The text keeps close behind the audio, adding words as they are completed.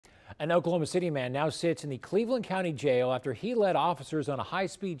An Oklahoma City man now sits in the Cleveland County Jail after he led officers on a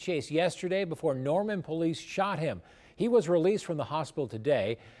high-speed chase yesterday before Norman police shot him. He was released from the hospital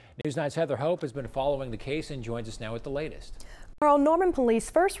today. News 9's Heather Hope has been following the case and joins us now with the latest. Carl, Norman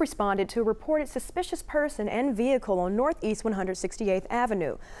police first responded to a reported suspicious person and vehicle on Northeast 168th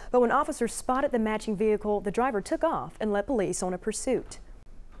Avenue. But when officers spotted the matching vehicle, the driver took off and led police on a pursuit.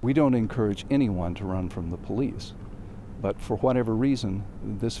 We don't encourage anyone to run from the police, but for whatever reason,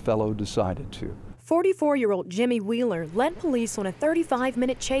 this fellow decided to. 44-year-old Jimmy Wheeler led police on a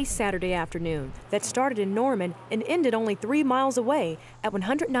 35-minute chase Saturday afternoon that started in Norman and ended only 3 miles away at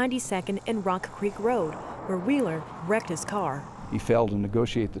 192nd and Rock Creek Road, where Wheeler wrecked his car. He failed to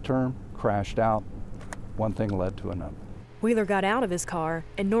negotiate the term, crashed out. One thing led to another. Wheeler got out of his car,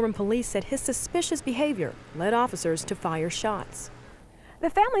 and Norman police said his suspicious behavior led officers to fire shots. The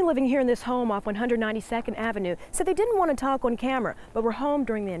family living here in this home off 192nd Avenue said they didn't want to talk on camera, but were home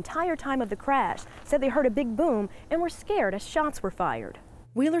during the entire time of the crash. Said they heard a big boom and were scared as shots were fired.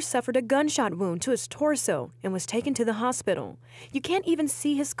 Wheeler suffered a gunshot wound to his torso and was taken to the hospital. You can't even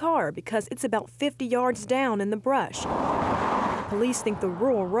see his car because it's about 50 yards down in the brush. Police think the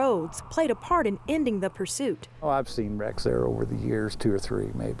rural roads played a part in ending the pursuit. Oh, I've seen wrecks there over the years, 2 or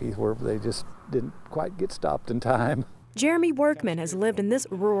 3 maybe, where they just didn't quite get stopped in time. Jeremy Workman has lived in this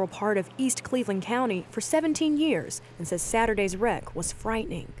rural part of East Cleveland County for 17 years and says Saturday's wreck was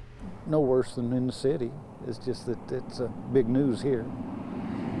frightening. No worse than in the city. It's just that it's big news here.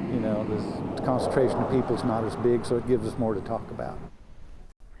 You know, the concentration of people is not as big, so it gives us more to talk about.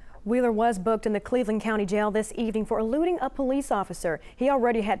 Wheeler was booked in the Cleveland County Jail this evening for eluding a police officer. He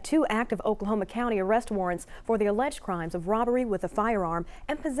already had 2 active Oklahoma County arrest warrants for the alleged crimes of robbery with a firearm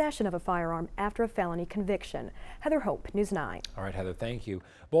and possession of a firearm after a felony conviction. Heather Hope, News 9. All right, Heather, thank you.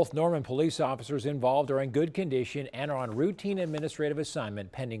 Both Norman police officers involved are in good condition and are on routine administrative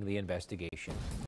assignment pending the investigation.